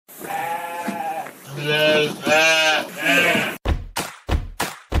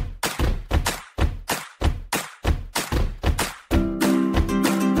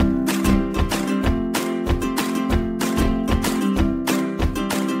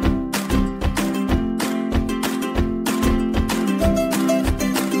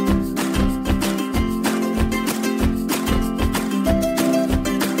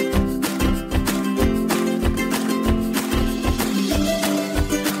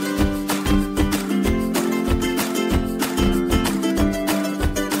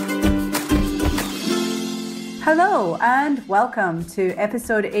Hello and welcome to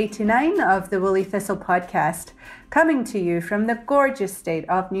episode 89 of the Woolly Thistle podcast, coming to you from the gorgeous state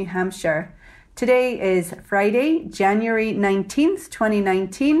of New Hampshire. Today is Friday, January 19th,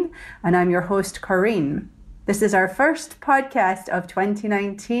 2019, and I'm your host, Corinne. This is our first podcast of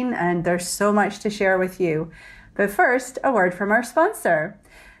 2019 and there's so much to share with you. But first, a word from our sponsor.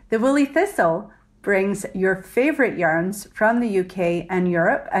 The Woolly Thistle brings your favorite yarns from the UK and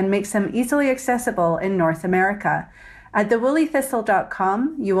Europe and makes them easily accessible in North America. At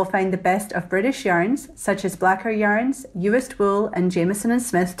thewoollythistle.com, you will find the best of British yarns, such as Blacker Yarns, Uist Wool, and Jamieson &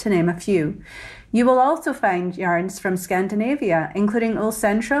 Smith, to name a few. You will also find yarns from Scandinavia, including Ull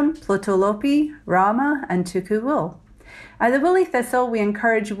Centrum, Plötolopi, Rama, and Tuku Wool. At the Woolly Thistle, we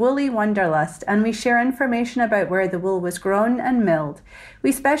encourage woolly wanderlust and we share information about where the wool was grown and milled.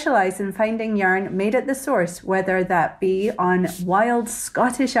 We specialise in finding yarn made at the source, whether that be on wild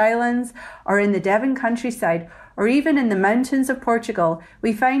Scottish islands or in the Devon countryside or even in the mountains of Portugal.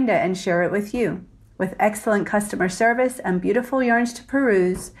 We find it and share it with you. With excellent customer service and beautiful yarns to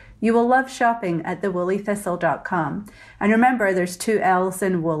peruse, you will love shopping at thewoollythistle.com. And remember, there's 2 L's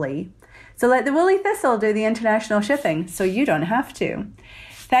in woolly. So let the Woolly Thistle do the international shipping so you don't have to.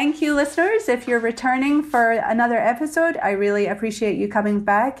 Thank you, listeners. If you're returning for another episode, I really appreciate you coming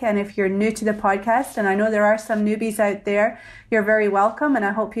back. And if you're new to the podcast, and I know there are some newbies out there, you're very welcome and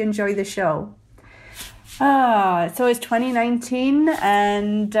I hope you enjoy the show. So it's 2019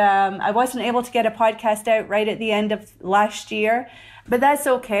 and I wasn't able to get a podcast out right at the end of last year. But that's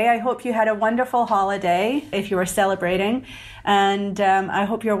okay. I hope you had a wonderful holiday if you were celebrating. And I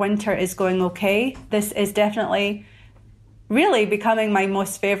hope your winter is going okay. This is definitely really becoming my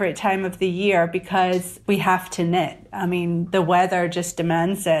most favorite time of the year because we have to knit. I mean, the weather just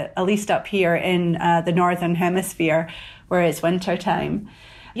demands it, at least up here in the Northern Hemisphere where it's winter time.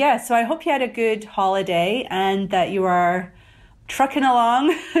 Yeah, so I hope you had a good holiday and that you are trucking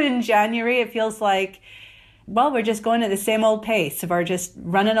along in January. It feels like, well, we're just going at the same old pace. We're just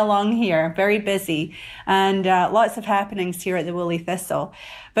running along here, very busy, and lots of happenings here at the Woolly Thistle.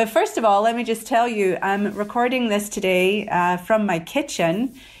 But first of all, let me just tell you, I'm recording this today from my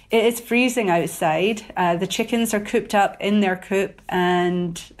kitchen. It is freezing outside. The chickens are cooped up in their coop,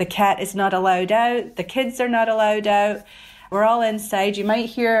 and the cat is not allowed out. The kids are not allowed out. We're all inside. You might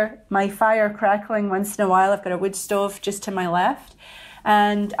hear my fire crackling once in a while. I've got a wood stove just to my left.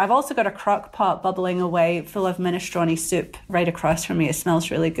 And I've also got a crock pot bubbling away full of minestrone soup right across from me. It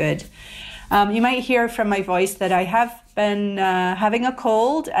smells really good. You might hear from my voice that I have been having a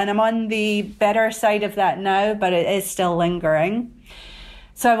cold and I'm on the better side of that now, but it is still lingering.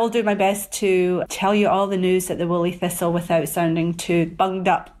 So I will do my best to tell you all the news at the Woolly Thistle without sounding too bunged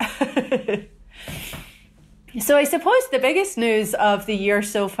up. So I suppose the biggest news of the year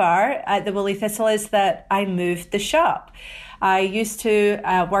so far at the Woolly Thistle is that I moved the shop. I used to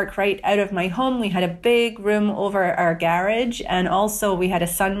work right out of my home. We had a big room over our garage and also we had a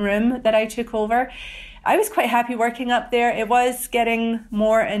sunroom that I took over. I was quite happy working up there. It was getting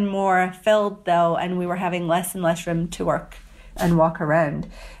more and more filled though, and we were having less and less room to work and walk around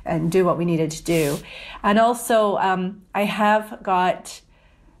and do what we needed to do. And also I have got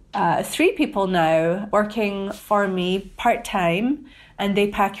 3 people now working for me part-time, and they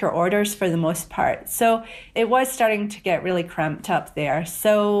pack your orders for the most part. So it was starting to get really cramped up there.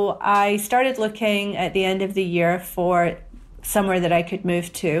 So I started looking at the end of the year for somewhere that I could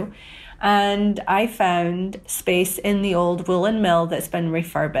move to. And I found space in the old woolen mill that's been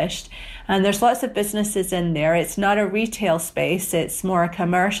refurbished. And there's lots of businesses in there. It's not a retail space, it's more a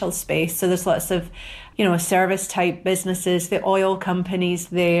commercial space. So there's lots of, service type businesses, the oil companies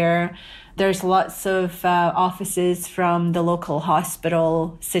there. There's lots of offices from the local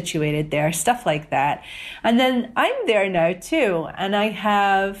hospital situated there, stuff like that. And then I'm there now too, and I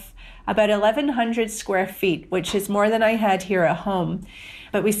have about 1,100 square feet, which is more than I had here at home.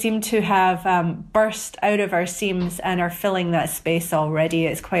 but we seem to have burst out of our seams and are filling that space already.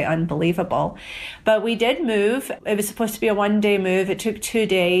 It's quite unbelievable. But we did move. It was supposed to be a one-day move. It took 2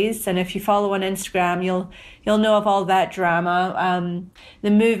 days. And if you follow on Instagram, you'll know of all that drama.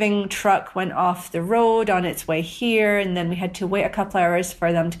 The moving truck went off the road on its way here, and then we had to wait a couple hours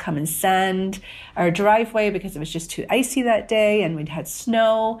for them to come and sand our driveway because it was just too icy that day, and we'd had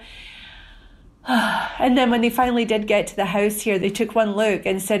snow. And then when they finally did get to the house here, they took one look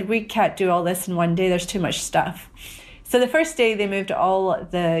and said, we can't do all this in one day. There's too much stuff. So the first day they moved all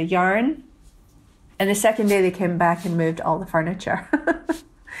the yarn, and the second day they came back and moved all the furniture.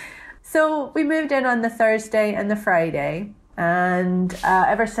 So we moved in on the Thursday and the Friday, and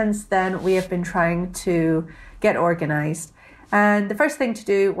ever since then we have been trying to get organized. And the first thing to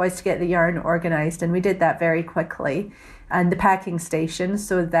do was to get the yarn organized, and we did that very quickly, and the packing station,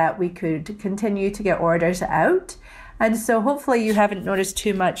 so that we could continue to get orders out. And so hopefully you haven't noticed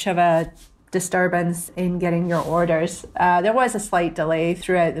too much of a disturbance in getting your orders. There was a slight delay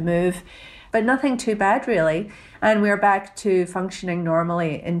throughout the move, but nothing too bad really. And we're back to functioning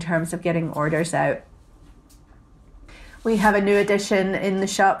normally in terms of getting orders out. We have a new addition in the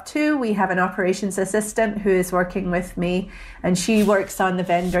shop too. We have an operations assistant who is working with me, and she works on the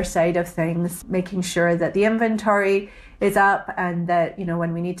vendor side of things, making sure that the inventory is up and that, you know,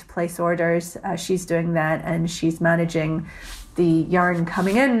 when we need to place orders, she's doing that, and she's managing the yarn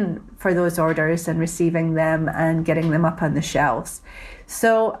coming in for those orders and receiving them and getting them up on the shelves.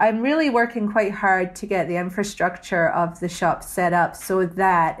 So I'm really working quite hard to get the infrastructure of the shop set up so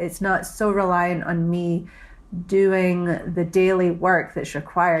that it's not so reliant on me doing the daily work that's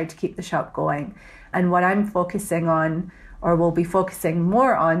required to keep the shop going. And what I'm focusing on, or will be focusing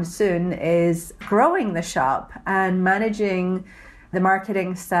more on soon, is growing the shop and managing the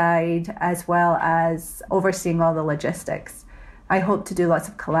marketing side as well as overseeing all the logistics. I hope to do lots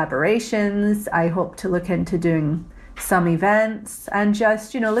of collaborations. I hope to look into doing some events and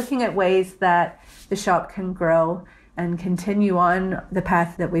just, you know, looking at ways that the shop can grow and continue on the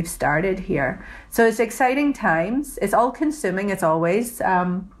path that we've started here. So it's exciting times. It's all consuming as always.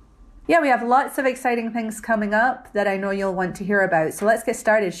 We have lots of exciting things coming up that I know you'll want to hear about. So let's get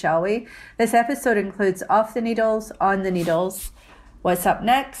started, shall we? This episode includes Off the Needles, On the Needles, What's Up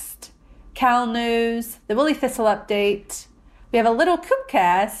Next, Cal News, the Woolly Thistle update. We have a little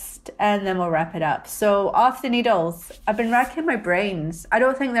Coopcast, and then we'll wrap it up. So Off the Needles. I've been racking my brains. I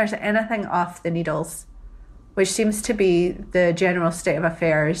don't think there's anything off the needles, which seems to be the general state of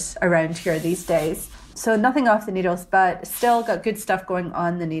affairs around here these days. So nothing off the needles, but still got good stuff going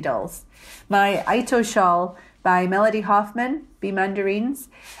on the needles. My Ito shawl by Melody Hoffman, Bee Mandarines.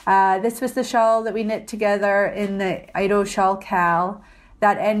 This was the shawl that we knit together in the Ito Shawl Cal.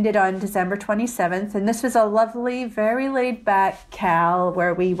 That ended on December 27th. And this was a lovely, very laid back cal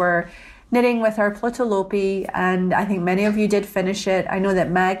where we were knitting with our Plotolopi. And I think many of you did finish it. I know that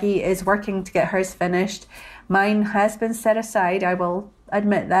Maggie is working to get hers finished. Mine has been set aside, I will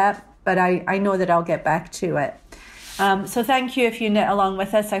admit that, but I know that I'll get back to it. So thank you if you knit along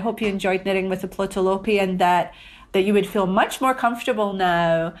with us. I hope you enjoyed knitting with the Plotolopi, and that you would feel much more comfortable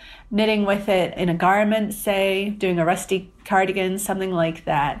now knitting with it in a garment, say, doing a rusty cardigan, something like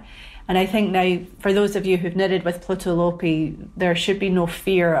that. And I think now, for those of you who've knitted with Plotolopi, there should be no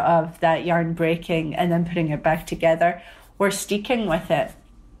fear of that yarn breaking and then putting it back together or steeking with it.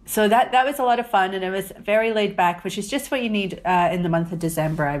 So that was a lot of fun, and it was very laid back, which is just what you need in the month of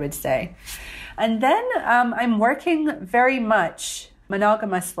December, I would say. And then I'm working very much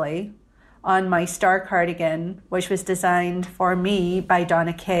monogamously on my star cardigan, which was designed for me by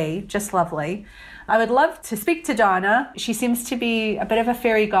Donna Kay. Just lovely. I would love to speak to Donna. She seems to be a bit of a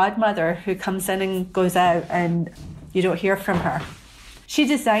fairy godmother who comes in and goes out and you don't hear from her. She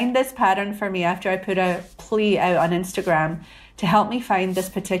designed this pattern for me after I put a plea out on Instagram to help me find this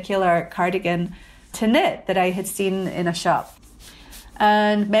particular cardigan to knit that I had seen in a shop.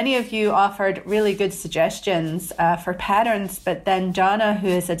 And many of you offered really good suggestions for patterns, but then Donna, who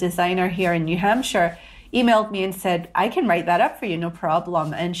is a designer here in New Hampshire, emailed me and said, I can write that up for you, no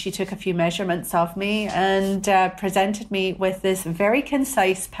problem. And she took a few measurements of me and presented me with this very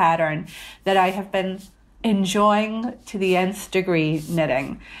concise pattern that I have been enjoying to the nth degree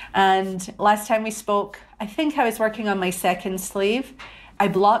knitting. And last time we spoke, I think I was working on my second sleeve. I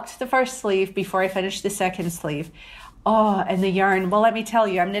blocked the first sleeve before I finished the second sleeve. Oh, and the yarn, well, let me tell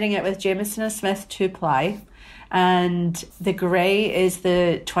you, I'm knitting it with Jameson & Smith 2-ply, and the grey is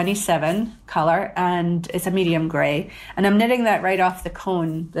the 27 colour, and it's a medium grey, and I'm knitting that right off the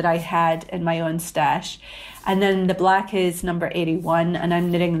cone that I had in my own stash. And then the black is number 81, and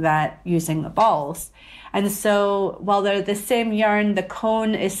I'm knitting that using balls. And so while they're the same yarn, the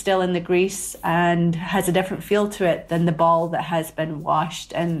cone is still in the grease and has a different feel to it than the ball that has been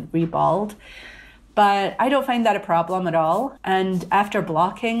washed and reballed. But I don't find that a problem at all. And after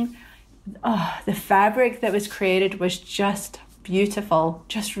blocking, the fabric that was created was just beautiful,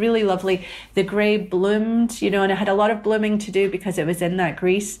 just really lovely. The grey bloomed, and it had a lot of blooming to do because it was in that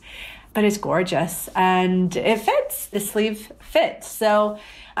grease, but it's gorgeous and it fits. The sleeve fits. So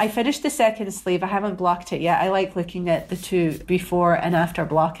I finished the second sleeve. I haven't blocked it yet. I like looking at the two before and after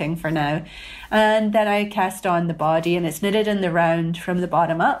blocking for now. And then I cast on the body, and it's knitted in the round from the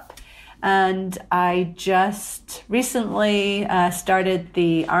bottom up. And I just recently started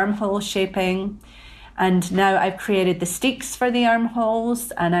the armhole shaping, and now I've created the steeks for the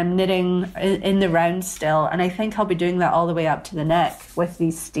armholes, and I'm knitting in the round still, and I think I'll be doing that all the way up to the neck with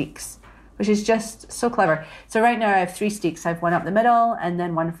these steeks, which is just so clever. So right now I have 3 steeks. I have one up the middle and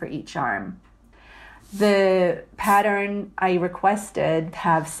then one for each arm. The pattern I requested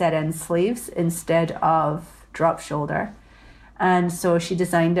have set-in sleeves instead of drop shoulder. And so she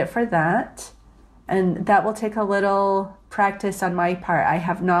designed it for that. And that will take a little practice on my part. I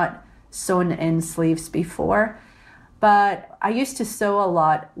have not sewn in sleeves before, but I used to sew a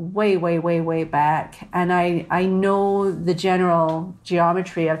lot way back. And I know the general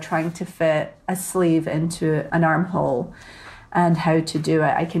geometry of trying to fit a sleeve into an armhole and how to do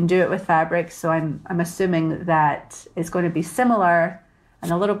it. I can do it with fabric, so I'm assuming that it's going to be similar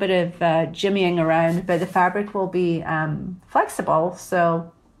and a little bit of jimmying around, but the fabric will be flexible,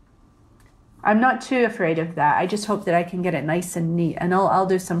 so I'm not too afraid of that. I just hope that I can get it nice and neat, and I'll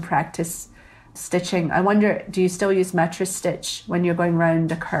do some practice stitching. I wonder, do you still use mattress stitch when you're going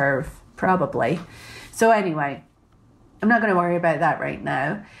round a curve? Probably. So anyway, I'm not going to worry about that right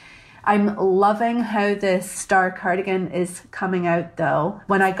now. I'm loving how this star cardigan is coming out though.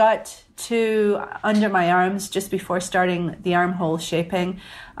 When I got to under my arms just before starting the armhole shaping,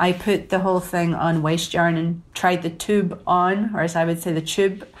 I put the whole thing on waste yarn and tried the tube on, or as I would say, the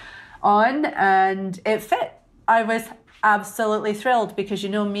tube on, and it fit. I was absolutely thrilled because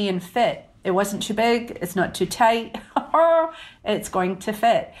me and fit. It wasn't too big, it's not too tight, it's going to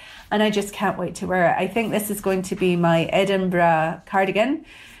fit. And I just can't wait to wear it. I think this is going to be my Edinburgh cardigan,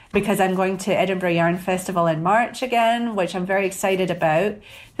 because I'm going to Edinburgh Yarn Festival in March again, which I'm very excited about.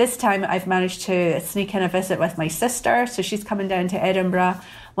 This time I've managed to sneak in a visit with my sister, so she's coming down to Edinburgh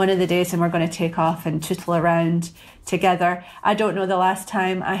one of the days and we're going to take off and tootle around together. I don't know the last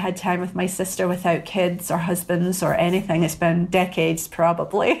time I had time with my sister without kids or husbands or anything. It's been decades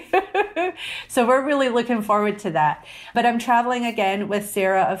probably. So we're really looking forward to that. But I'm traveling again with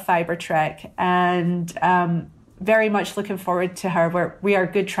Sarah of Fibre Trek, and very much looking forward to her. We are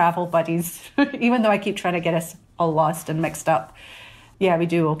good travel buddies, even though I keep trying to get us all lost and mixed up. Yeah, we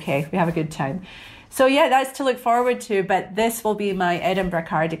do okay. We have a good time. So yeah, that's to look forward to, but this will be my Edinburgh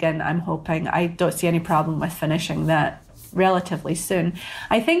cardigan, I'm hoping. I don't see any problem with finishing that relatively soon.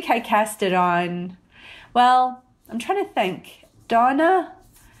 I think I cast it on, well, I'm trying to think. Donna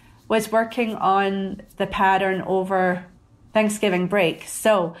was working on the pattern over Thanksgiving break,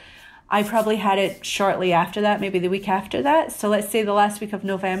 so I probably had it shortly after that, maybe the week after that. So let's say the last week of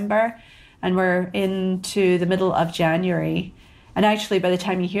November, and we're into the middle of January. And actually, by the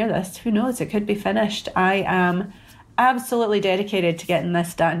time you hear this, who knows, it could be finished. I am absolutely dedicated to getting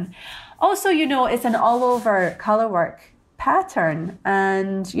this done. Also, it's an all over colorwork pattern.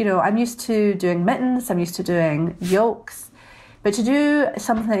 And, I'm used to doing mittens, I'm used to doing yokes. But to do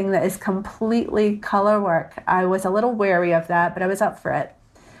something that is completely colorwork, I was a little wary of that, but I was up for it.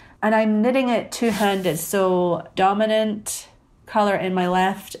 And I'm knitting it two-handed, so dominant color in my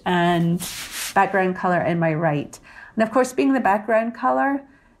left and background color in my right. And of course, being the background color,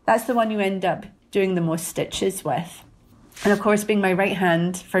 that's the one you end up doing the most stitches with. And of course, being my right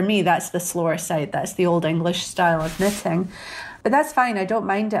hand, for me, that's the slower side. That's the old English style of knitting. But that's fine. I don't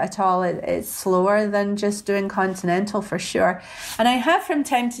mind it at all. It's slower than just doing continental for sure. And I have from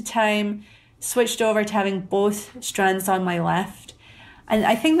time to time switched over to having both strands on my left. And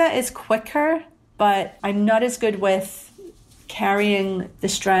I think that is quicker, but I'm not as good with carrying the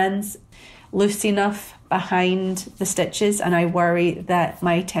strands loose enough behind the stitches, and I worry that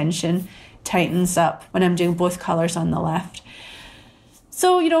my tension tightens up when I'm doing both colours on the left.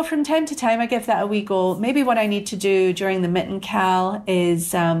 So, from time to time I give that a wee go. Maybe what I need to do during the mitten cal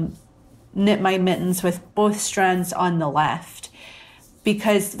is knit my mittens with both strands on the left,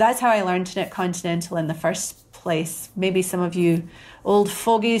 because that's how I learned to knit continental in the first place. Maybe some of you old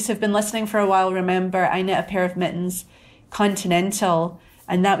fogies who've been listening for a while remember I knit a pair of mittens continental,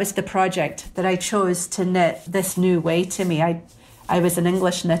 and that was the project that I chose to knit this new way to me. I was an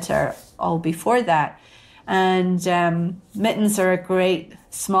English knitter all before that, And mittens are a great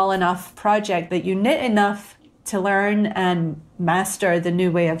small enough project that you knit enough to learn and master the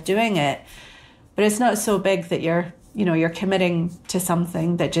new way of doing it. But it's not so big that you're committing to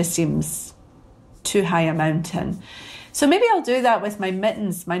something that just seems too high a mountain. So maybe I'll do that with my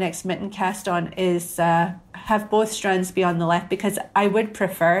mittens. My next mitten cast on is have both strands be on the left, because I would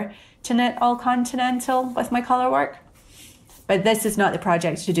prefer to knit all continental with my colour work. But this is not the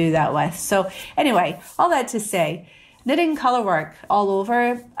project to do that with. So anyway, all that to say, knitting colour work all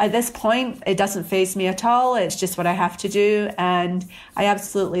over, at this point, it doesn't faze me at all. It's just what I have to do. And I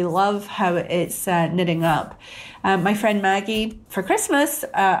absolutely love how it's knitting up. My friend Maggie, for Christmas,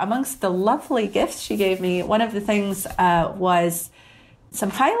 amongst the lovely gifts she gave me, one of the things was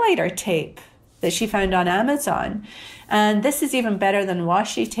some highlighter tape that she found on Amazon. And this is even better than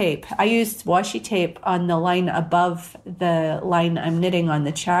washi tape. I used washi tape on the line above the line I'm knitting on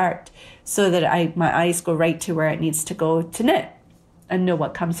the chart, so that my eyes go right to where it needs to go to knit and know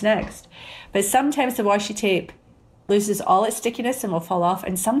what comes next. But sometimes the washi tape loses all its stickiness and will fall off.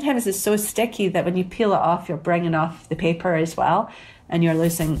 And sometimes it's so sticky that when you peel it off, you're bringing off the paper as well, and you're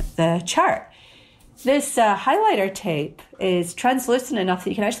losing the chart. This highlighter tape is translucent enough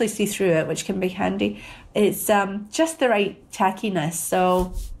that you can actually see through it, which can be handy. It's just the right tackiness.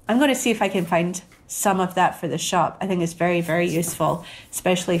 So I'm going to see if I can find some of that for the shop. I think it's very, very useful,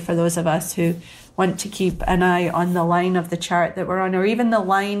 especially for those of us who want to keep an eye on the line of the chart that we're on, or even the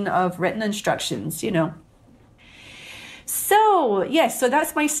line of written instructions, So, yes, so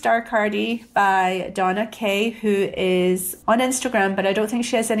that's my Star Cardie by Donna Kay, who is on Instagram, but I don't think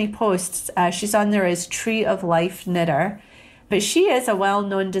she has any posts. She's on there as Tree of Life Knitter. But she is a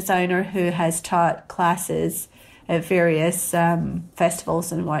well-known designer who has taught classes at various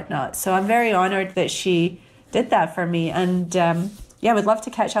festivals and whatnot. So I'm very honored that she did that for me. And I would love to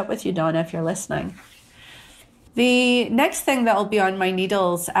catch up with you, Donna, if you're listening. The next thing that will be on my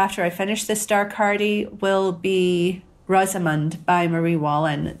needles after I finish the Star Cardie will be Rosamond by Marie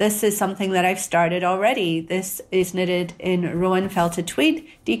Wallen. This is something that I've started already. This is knitted in Rowan Felted Tweed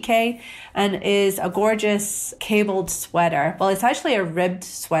DK and is a gorgeous cabled sweater. Well, it's actually a ribbed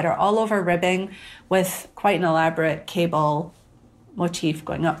sweater, all over ribbing with quite an elaborate cable motif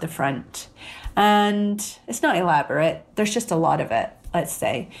going up the front. And it's not elaborate. There's just a lot of it, let's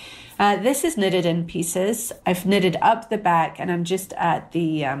say. This is knitted in pieces. I've knitted up the back and I'm just at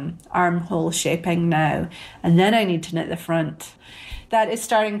the armhole shaping now. And then I need to knit the front. That is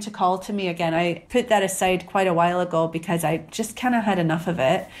starting to call to me again. I put that aside quite a while ago because I just kind of had enough of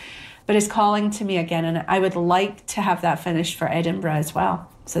it. But it's calling to me again, and I would like to have that finished for Edinburgh as well.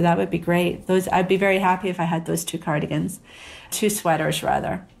 So that would be great. I'd be very happy if I had those two sweaters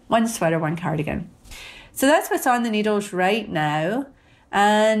rather. One sweater, one cardigan. So that's what's on the needles right now.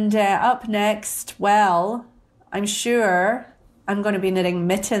 And up next, well, I'm sure I'm going to be knitting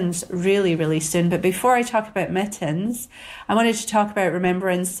mittens really, really soon. But before I talk about mittens, I wanted to talk about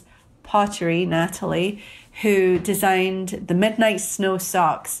Remembrance Pottery, Natalie, who designed the Midnight Snow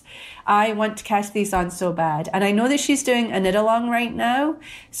socks. I want to cast these on so bad. And I know that she's doing a knit along right now.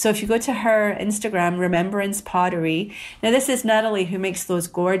 So if you go to her Instagram, Remembrance Pottery. Now this is Natalie who makes those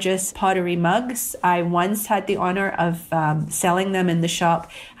gorgeous pottery mugs. I once had the honor of selling them in the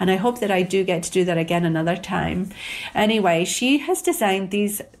shop. And I hope that I do get to do that again another time. Anyway, she has designed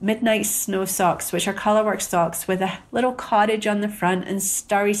these Midnight Snow socks, which are colorwork socks with a little cottage on the front and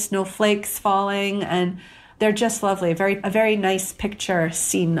starry snowflakes falling, and they're just lovely. A very nice picture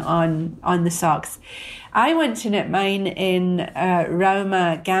scene on the socks. I went to knit mine in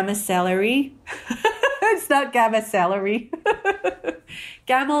Rauma Gamma Celery. It's not Gamma Celery.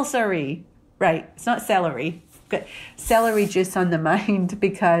 Gamma Celery. Right, it's not celery. Got celery juice on the mind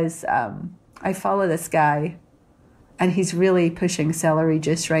because I follow this guy and he's really pushing celery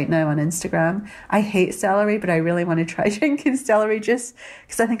juice right now on Instagram. I hate celery, but I really want to try drinking celery juice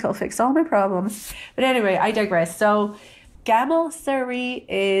because I think it'll fix all my problems. But anyway, I digress. So Gamma Celery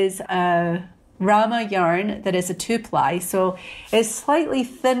is a Rama yarn that is a 2-ply. So it's slightly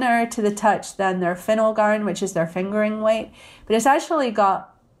thinner to the touch than their Finno yarn, which is their fingering weight. But it's actually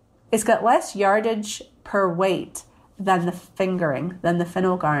got less yardage per weight than the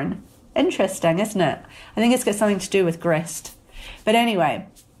Finno yarn. Interesting, isn't it? I think it's got something to do with grist. But anyway,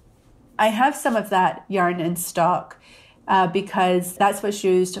 I have some of that yarn in stock because that's what's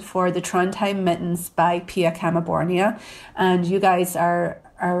used for the Trondheim mittens by Pia Kamabornia. And you guys are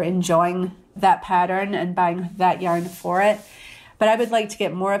enjoying that pattern and buying that yarn for it. But I would like to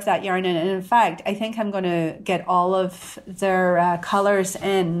get more of that yarn in. And in fact, I think I'm going to get all of their colors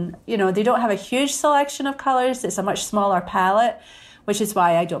in. You know, they don't have a huge selection of colors. It's a much smaller palette. which is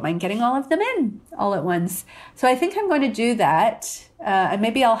why I don't mind getting all of them in all at once. So I think I'm going to do that. And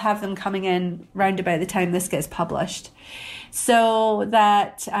maybe I'll have them coming in round about the time this gets published. So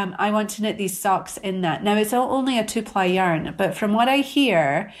that I want to knit these socks in that. Now it's only a 2-ply yarn, but from what I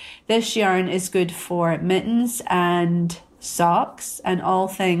hear, this yarn is good for mittens and socks and all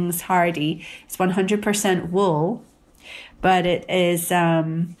things hardy. It's 100% wool, but it is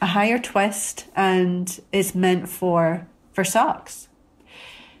a higher twist and is meant for socks.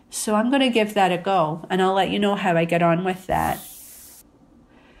 So I'm going to give that a go, and I'll let you know how I get on with that.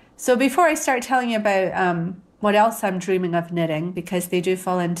 So before I start telling you about what else I'm dreaming of knitting, because they do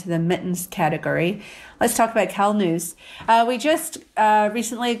fall into the mittens category, let's talk about Cal news. We just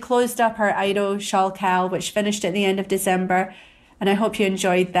recently closed up our Ido shawl Cal, which finished at the end of December, and I hope you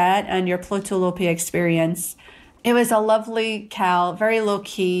enjoyed that and your Plotolopi experience. It was a lovely Cal, very low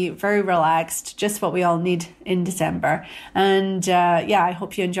key, very relaxed, just what we all need in December. And yeah, I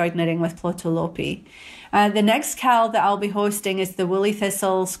hope you enjoyed knitting with Plotolopi. The next Cal that I'll be hosting is the Woolly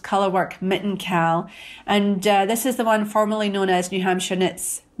Thistle's Colourwork Mitten Cal. And this is the one formerly known as New Hampshire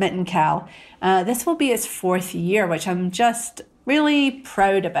Knits Mitten Cal. This will be its 4th year, which I'm just really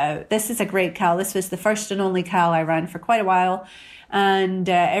proud about. This is a great Cal. This was the first and only Cal I ran for quite a while. And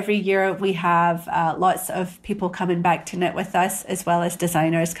every year we have lots of people coming back to knit with us, as well as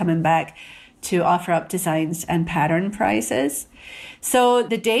designers coming back to offer up designs and pattern prizes. So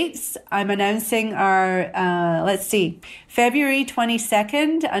the dates I'm announcing are, February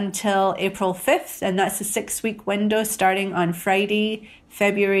 22nd until April 5th. And that's a 6-week window starting on Friday,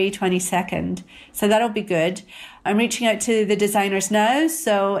 February 22nd. So that'll be good. I'm reaching out to the designers now.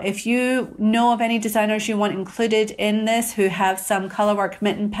 So if you know of any designers you want included in this who have some colourwork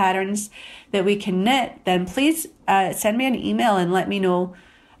mitten patterns that we can knit, then please send me an email and let me know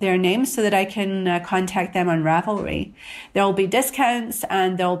their names so that I can contact them on Ravelry. There will be discounts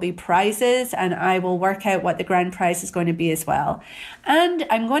and there will be prizes, and I will work out what the grand prize is going to be as well. And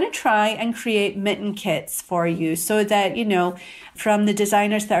I'm going to try and create mitten kits for you so that, you know, from the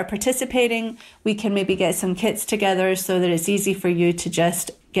designers that are participating, we can maybe get some kits together so that it's easy for you to just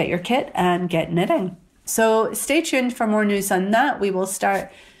get your kit and get knitting. So stay tuned for more news on that. We will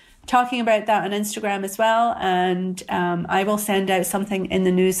start talking about that on Instagram as well, and I will send out something in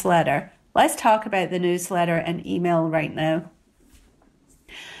the newsletter. Let's talk about the newsletter and email right now.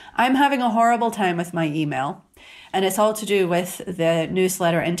 I'm having a horrible time with my email, and it's all to do with the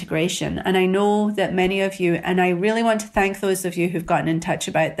newsletter integration. And I know that many of you, and I really want to thank those of you who've gotten in touch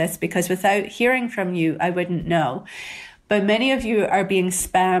about this, because without hearing from you, I wouldn't know. But many of you are being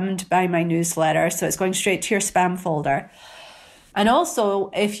spammed by my newsletter, so it's going straight to your spam folder. And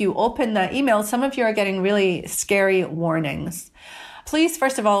also, if you open that email, some of you are getting really scary warnings. Please,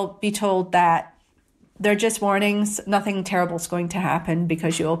 first of all, be told that they're just warnings. Nothing terrible is going to happen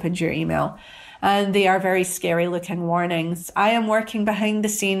because you opened your email. And they are very scary looking warnings. I am working behind the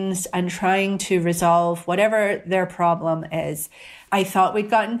scenes and trying to resolve whatever their problem is. I thought we'd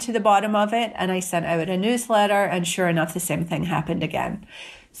gotten to the bottom of it, and I sent out a newsletter, and sure enough, the same thing happened again.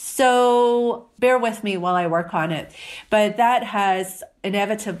 So bear with me while I work on it. But that has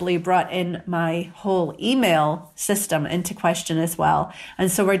inevitably brought in my whole email system into question as well. And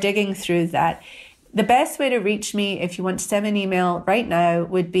so we're digging through that. The best way to reach me, if you want to send an email right now,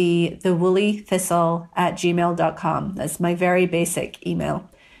 would be thewoollythistle@gmail.com. That's my very basic email.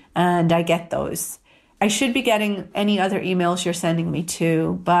 And I get those. I should be getting any other emails you're sending me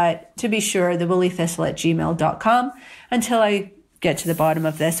to, but to be sure, thewoollythistle@gmail.com until I get to the bottom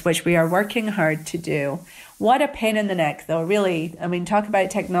of this, which we are working hard to do. What a pain in the neck, though, really. I mean, talk about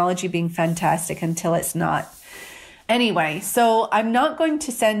technology being fantastic until it's not. Anyway, so I'm not going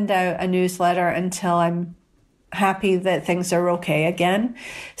to send out a newsletter until I'm happy that things are okay again.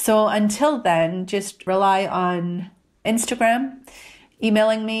 So until then, just rely on Instagram,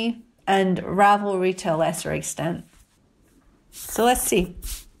 emailing me, and Ravelry to a lesser extent. So let's see.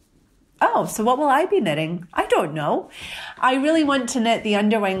 Oh, so what will I be knitting? I don't know. I really want to knit the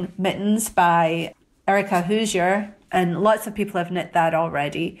Underwing Mittens by Erica Hoosier, and lots of people have knit that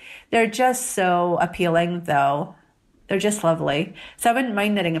already. They're just so appealing, though. They're just lovely. So I wouldn't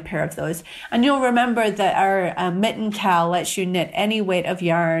mind knitting a pair of those. And you'll remember that our mitten cal lets you knit any weight of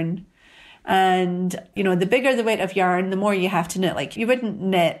yarn. And, you know, the bigger the weight of yarn, the more you have to knit. Like, you wouldn't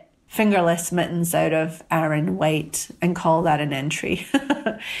knit fingerless mittens out of Aran weight and call that an entry.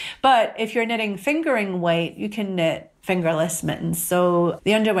 But if you're knitting fingering weight, you can knit fingerless mittens. So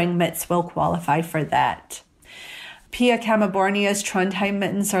the Underwing mitts will qualify for that. Pia Camabornia's Trondheim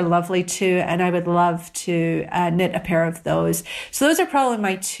mittens are lovely too, and I would love to knit a pair of those. So those are probably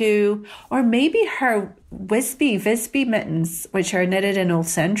my two, or maybe her Visby mittens, which are knitted in Old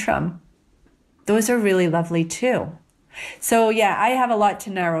Centrum. Those are really lovely too. So yeah, I have a lot to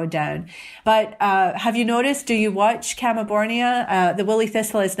narrow down. But have you noticed, do you watch Camabornia? The Woolly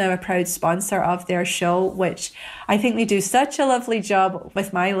Thistle is now a proud sponsor of their show, which I think they do such a lovely job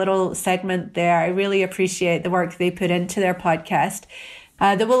with my little segment there. I really appreciate the work they put into their podcast.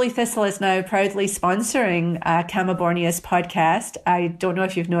 The Woolly Thistle is now proudly sponsoring Camabornia's podcast. I don't know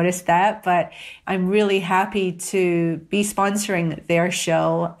if you've noticed that, but I'm really happy to be sponsoring their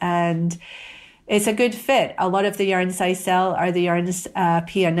show, and it's a good fit. A lot of the yarns I sell are the yarns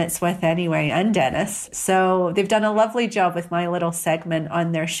Pia knits with anyway, and Dennis. So they've done a lovely job with my little segment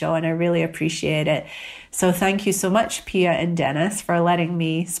on their show, and I really appreciate it. So thank you so much, Pia and Dennis, for letting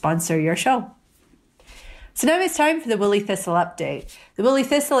me sponsor your show. So now it's time for the Woolly Thistle update. The Woolly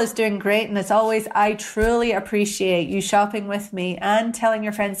Thistle is doing great, and as always, I truly appreciate you shopping with me and telling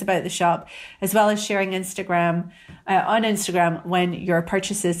your friends about the shop, as well as sharing on Instagram when your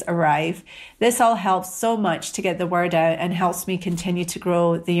purchases arrive. This all helps so much to get the word out and helps me continue to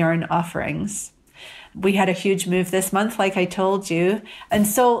grow the yarn offerings. We had a huge move this month, like I told you, and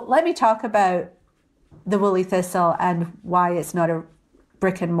so let me talk about the Woolly Thistle and why it's not a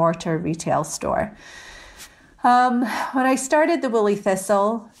brick and mortar retail store. When I started the Woolly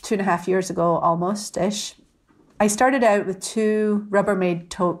Thistle 2.5 years ago, almost-ish, I started out with 2 Rubbermaid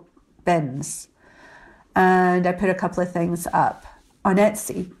tote bins, and I put a couple of things up on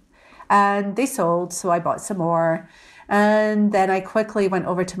Etsy, and they sold, so I bought some more, and then I quickly went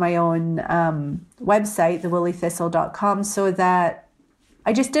over to my own website, thewoollythistle.com, so that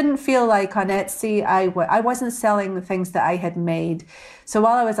I just didn't feel like on Etsy I wasn't selling the things that I had made. So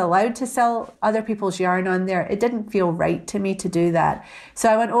while I was allowed to sell other people's yarn on there, it didn't feel right to me to do that. So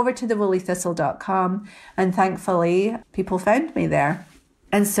I went over to thewoollythistle.com, and thankfully people found me there.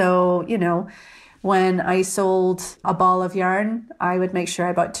 And so, when I sold a ball of yarn, I would make sure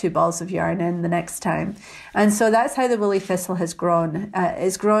I bought 2 balls of yarn in the next time. And so that's how the Woolly Thistle has grown.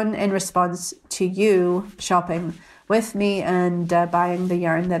 It's grown in response to you shopping with me and buying the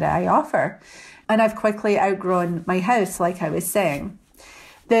yarn that I offer. And I've quickly outgrown my house, like I was saying.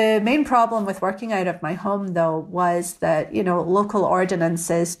 The main problem with working out of my home, though, was that, local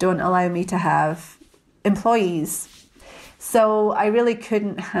ordinances don't allow me to have employees. So I really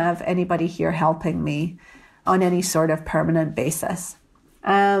couldn't have anybody here helping me on any sort of permanent basis.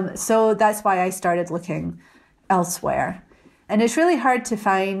 So that's why I started looking elsewhere. And it's really hard to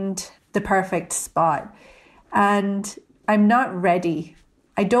find the perfect spot. And I'm not ready.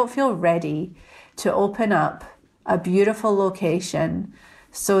 I don't feel ready to open up a beautiful location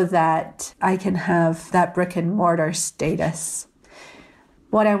so that I can have that brick and mortar status.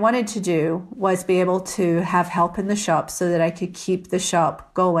 What I wanted to do was be able to have help in the shop so that I could keep the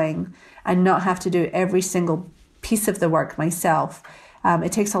shop going and not have to do every single piece of the work myself.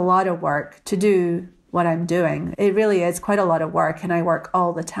 It takes a lot of work to do what I'm doing. It really is quite a lot of work, and I work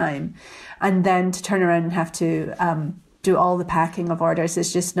all the time. And then to turn around and have to do all the packing of orders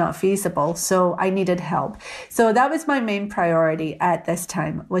is just not feasible. So I needed help. So that was my main priority at this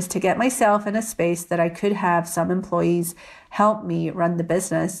time, was to get myself in a space that I could have some employees help me run the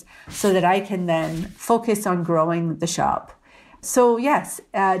business so that I can then focus on growing the shop. So yes,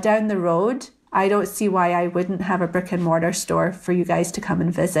 down the road, I don't see why I wouldn't have a brick and mortar store for you guys to come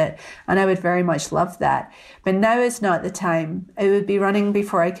and visit. And I would very much love that. But now is not the time. It would be running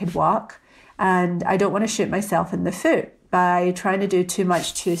before I could walk. And I don't want to shoot myself in the foot by trying to do too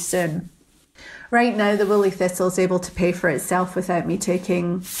much too soon. Right now, the Woolly Thistle is able to pay for itself without me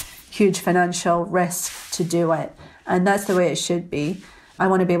taking huge financial risk to do it. And that's the way it should be. I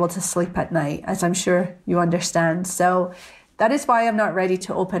want to be able to sleep at night, as I'm sure you understand. So that is why I'm not ready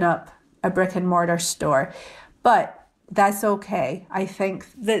to open up a brick and mortar store. But that's okay. I think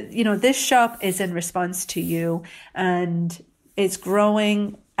that, this shop is in response to you, and it's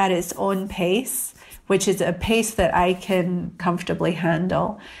growing at its own pace, which is a pace that I can comfortably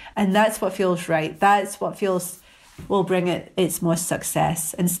handle. And that's what feels right. That's what will bring it its most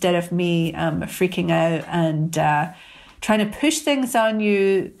success, instead of me freaking out and trying to push things on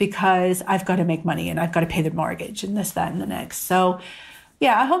you because I've got to make money and I've got to pay the mortgage and this, that, and the next. So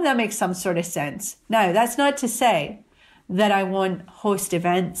yeah, I hope that makes some sort of sense. Now, that's not to say that I won't host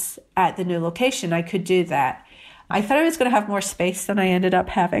events at the new location. I could do that. I thought I was going to have more space than I ended up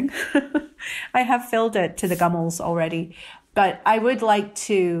having. I have filled it to the gummels already, but I would like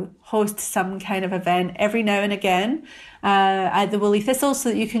to host some kind of event every now and again at the Woolly Thistle so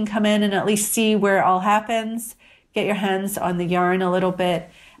that you can come in and at least see where it all happens, get your hands on the yarn a little bit.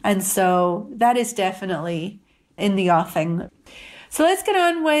 And so that is definitely in the offing. So let's get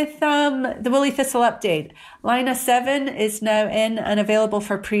on with the Woolly Thistle update. Lina 7 is now in and available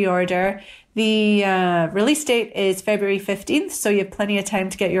for pre-order. The release date is February 15th, so you have plenty of time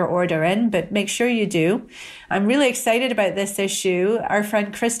to get your order in, but make sure you do. I'm really excited about this issue. Our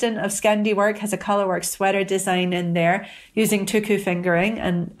friend Kristen of Scandiwork has a Colourworks sweater design in there using tuku fingering,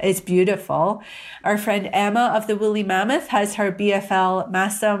 and it's beautiful. Our friend Emma of the Woolly Mammoth has her BFL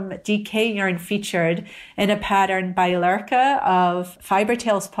Massam DK yarn featured in a pattern by Lurka of Fibre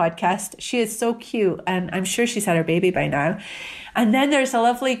Tales podcast. She is so cute, and I'm sure she's had her baby by now. And then there's a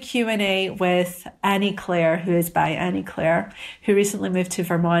lovely Q&A with Annie Claire, who is by Annie Claire, who recently moved to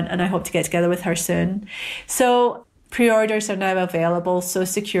Vermont, and I hope to get together with her soon. So pre-orders are now available, so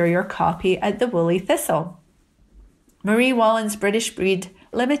secure your copy at the Woolly Thistle. Marie Wallen's British Breed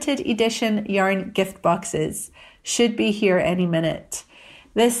limited edition yarn gift boxes should be here any minute.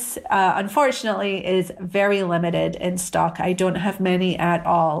 This, unfortunately, is very limited in stock. I don't have many at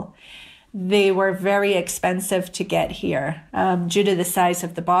all. They were very expensive to get here due to the size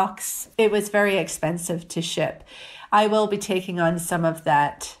of the box. It was very expensive to ship. I will be taking on some of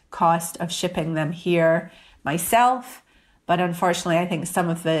that cost of shipping them here myself, but unfortunately, I think some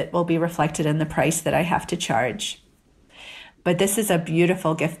of it will be reflected in the price that I have to charge. But this is a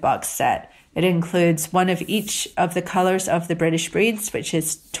beautiful gift box set. It includes one of each of the colors of the British breeds, which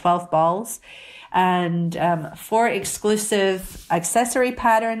is 12 balls, and 4 exclusive accessory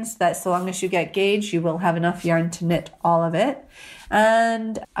patterns that so long as you get gauge, you will have enough yarn to knit all of it,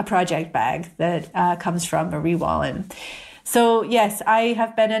 and a project bag that comes from Marie Wallen. So yes, I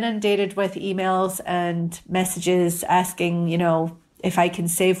have been inundated with emails and messages asking, if I can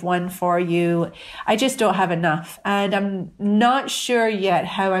save one for you. I just don't have enough, and I'm not sure yet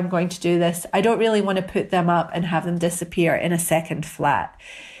how I'm going to do this. I don't really want to put them up and have them disappear in a second flat.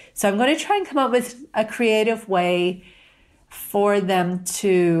 So I'm going to try and come up with a creative way for them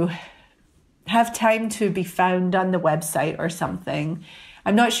to have time to be found on the website or something.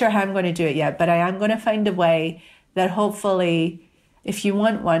 I'm not sure how I'm going to do it yet, but I am going to find a way that hopefully if you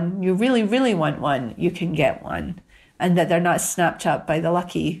want one, you really, really want one, you can get one, and that they're not snapped up by the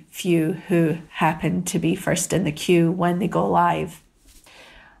lucky few who happen to be first in the queue when they go live.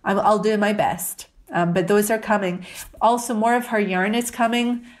 I'll do my best, but those are coming. Also, more of her yarn is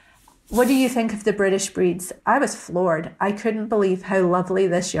coming. What do you think of the British breeds? I was floored. I couldn't believe how lovely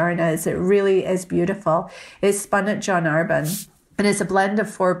this yarn is. It really is beautiful. It's spun at John Arbon, and it's a blend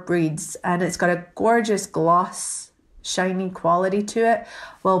of 4 breeds, and it's got a gorgeous gloss, shiny quality to it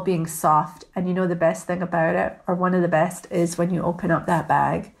while being soft. And the best thing about it, or one of the best, is when you open up that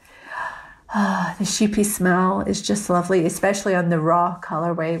bag. The sheepy smell is just lovely, especially on the raw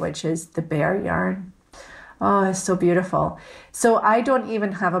colorway, which is the bear yarn. Oh, it's so beautiful. So I don't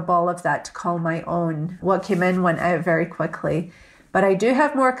even have a ball of that to call my own. What came in went out very quickly. But I do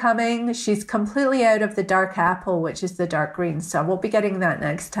have more coming. She's completely out of the dark apple, which is the dark green. So I won't be getting that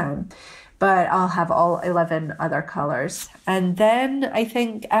next time. But I'll have all 11 other colors. And then I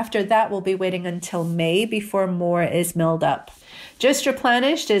think after that, we'll be waiting until May before more is milled up. Just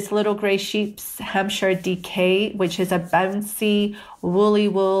replenished is Little Grey Sheep's Hampshire DK, which is a bouncy woolly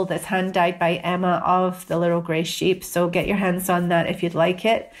wool that's hand-dyed by Emma of the Little Grey Sheep. So get your hands on that if you'd like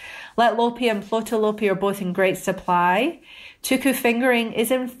it. Let Lopi and Plotalopi are both in great supply. Tuku fingering is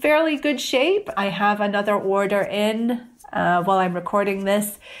in fairly good shape. I have another order in while I'm recording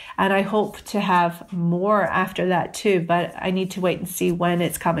this, and I hope to have more after that too, but I need to wait and see when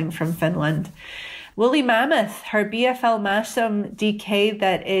it's coming from Finland. Woolly Mammoth, her BFL Massam DK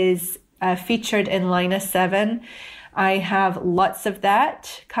that is featured in Lina 7. I have lots of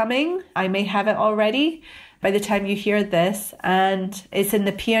that coming. I may have it already by the time you hear this, and it's in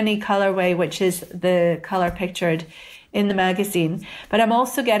the peony colorway, which is the color pictured in the magazine. But I'm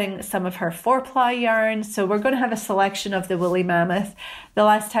also getting some of her 4-ply yarn, so we're going to have a selection of the Woolly Mammoth. The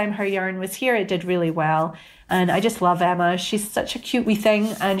last time her yarn was here, it did really well, and I just love Emma. She's such a cute wee thing,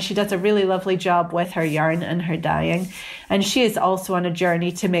 and she does a really lovely job with her yarn and her dyeing. And she is also on a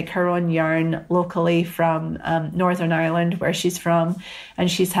journey to make her own yarn locally from Northern Ireland, where she's from,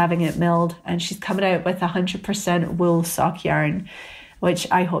 and she's having it milled, and she's coming out with 100% wool sock yarn, which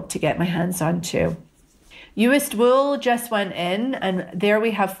I hope to get my hands on too. Uist wool just went in, and there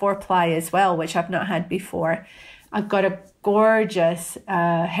we have 4-ply as well, which I've not had before. I've got a gorgeous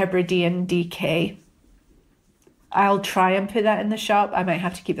Hebridean DK. I'll try and put that in the shop. I might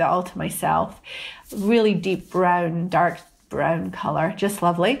have to keep that all to myself. Really deep brown, dark brown color, just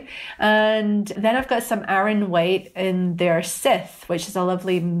lovely. And then I've got some Aran White in their Sith, which is a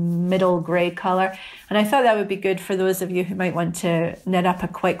lovely middle grey color. And I thought that would be good for those of you who might want to knit up a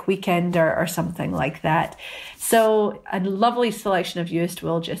quick weekend or something like that. So a lovely selection of used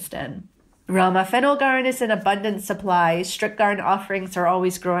wool just in. Rama Fennel Garn is in abundant supply. Strict Garn offerings are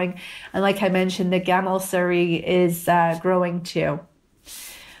always growing. And like I mentioned, the Gamal Sari is growing too.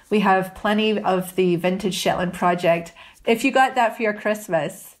 We have plenty of the Vintage Shetland Project. If you got that for your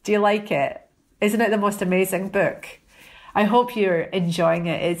Christmas, do you like it? Isn't it the most amazing book? I hope you're enjoying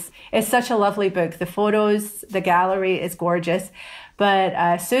it. It's such a lovely book. The photos, the gallery is gorgeous.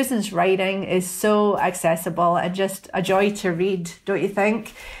 But Susan's writing is so accessible and just a joy to read, don't you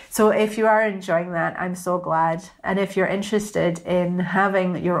think? So if you are enjoying that, I'm so glad. And if you're interested in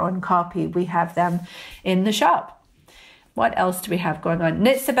having your own copy, we have them in the shop. What else do we have going on?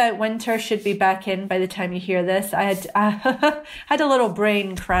 Knits About Winter should be back in by the time you hear this. I had a little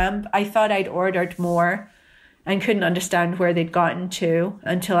brain cramp. I thought I'd ordered more and couldn't understand where they'd gotten to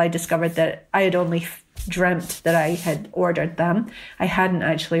until I discovered that I had only dreamt that I had ordered them. I hadn't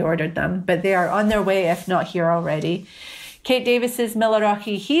actually ordered them, but they are on their way, if not here already. Kate Davis's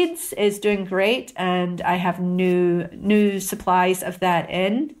Milwaukee Heeds is doing great, and I have new supplies of that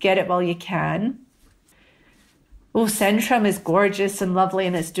in. Get it while you can. Oh, Centrum is gorgeous and lovely,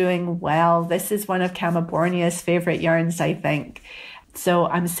 and it's doing well. This is one of Camabornia's favourite yarns, I think. So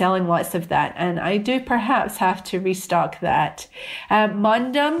I'm selling lots of that, and I do perhaps have to restock that.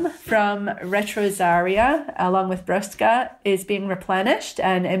 Mondum from Retrosaria, along with Brusca, is being replenished,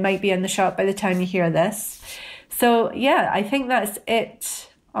 and it might be in the shop by the time you hear this. So yeah, I think that's it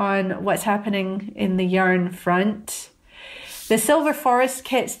on what's happening in the yarn front. The Silver Forest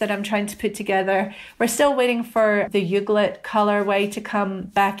kits that I'm trying to put together, we're still waiting for the Euglet colorway to come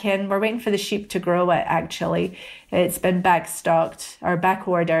back in. We're waiting for the sheep to grow it, actually. It's been backstocked or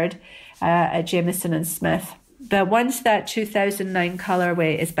back-ordered at Jameson and Smith. But once that 2009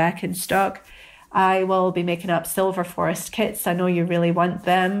 colorway is back in stock, I will be making up Silver Forest kits. I know you really want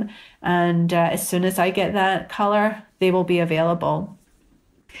them. And as soon as I get that color, they will be available.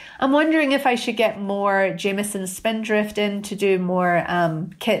 I'm wondering if I should get more Jameson Spindrift in to do more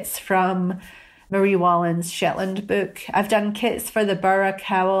kits from Marie Wallen's Shetland book. I've done kits for the Burra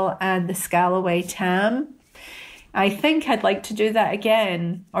Cowl and the Scalloway Tam. I think I'd like to do that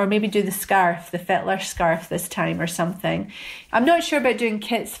again, or maybe do the scarf, the Fettler scarf this time or something. I'm not sure about doing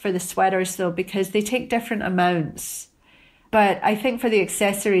kits for the sweaters though, because they take different amounts. But I think for the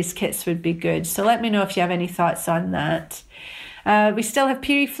accessories, kits would be good. So let me know if you have any thoughts on that. We still have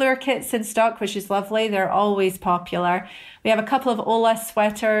Peary Fleur kits in stock, which is lovely. They're always popular. We have a couple of Ola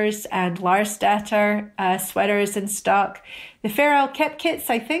sweaters and Larstatter sweaters in stock. The Feral Kip kits,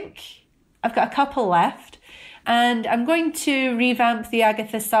 I think. I've got a couple left. And I'm going to revamp the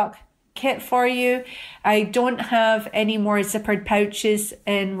Agatha sock kit for you. I don't have any more zippered pouches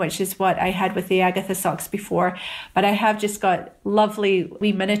in, which is what I had with the Agatha socks before. But I have just got lovely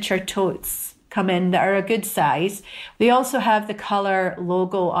wee miniature totes come in that are a good size. They also have the colour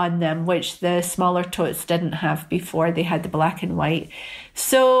logo on them, which the smaller totes didn't have before. They had the black and white.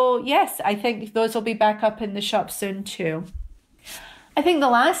 So yes, I think those will be back up in the shop soon too. I think the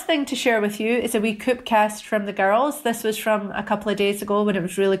last thing to share with you is a wee coop cast from the girls. This was from a couple of days ago when it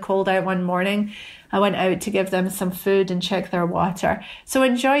was really cold out one morning. I went out to give them some food and check their water. So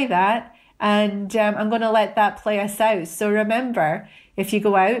enjoy that. And I'm going to let that play us out. So remember, if you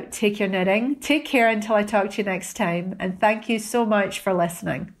go out, take your knitting. Take care until I talk to you next time. And thank you so much for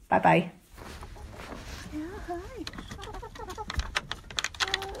listening. Bye-bye. Yeah, hi.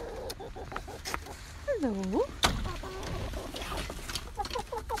 Hello.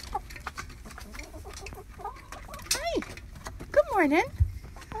 Hi. Good morning.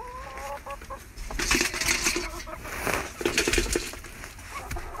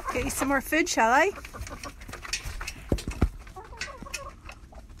 Get you some more food, shall I?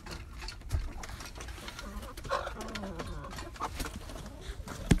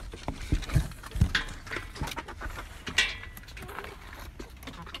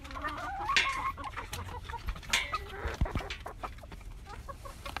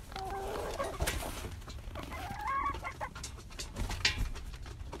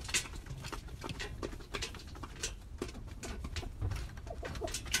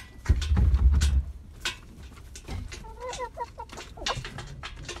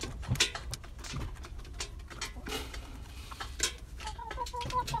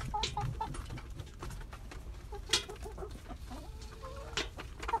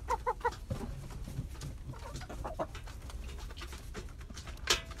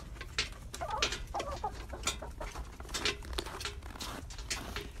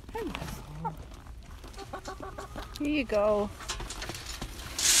 Here you go.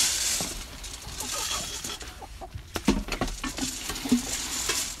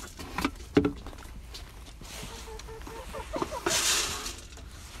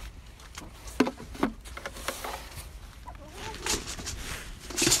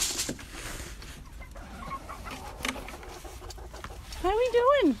 How are we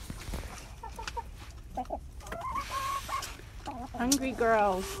doing? Hungry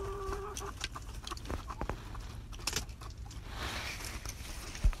girls.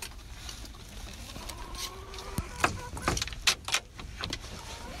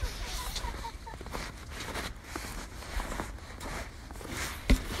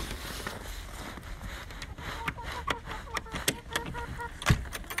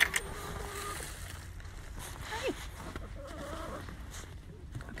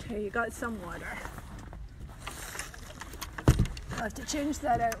 Okay, you got some water. I'll have to change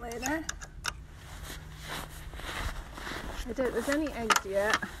that out later. I doubt there's any eggs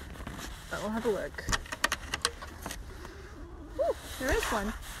yet, but we'll have a look. Ooh, there is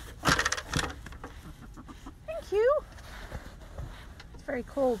one. Thank you. It's very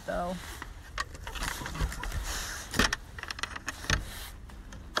cold though.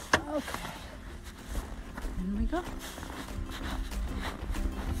 Okay. In we go.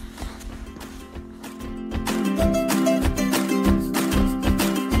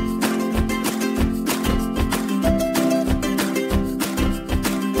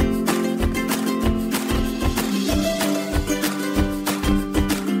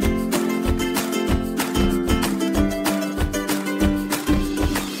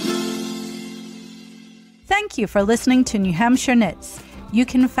 Thank you for listening to New Hampshire Knits. You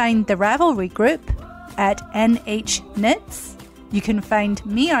can find the Ravelry group at NH Knits. You can find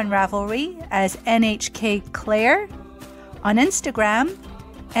me on Ravelry as NHK Claire, on Instagram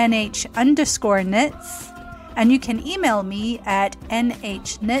NH_knits, and you can email me at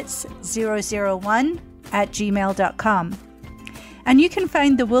nhknits001@gmail.com. And you can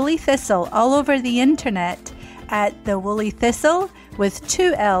find the Woolly Thistle all over the internet at the Woolly Thistle with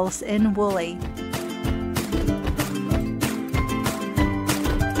 2 L's in Woolly.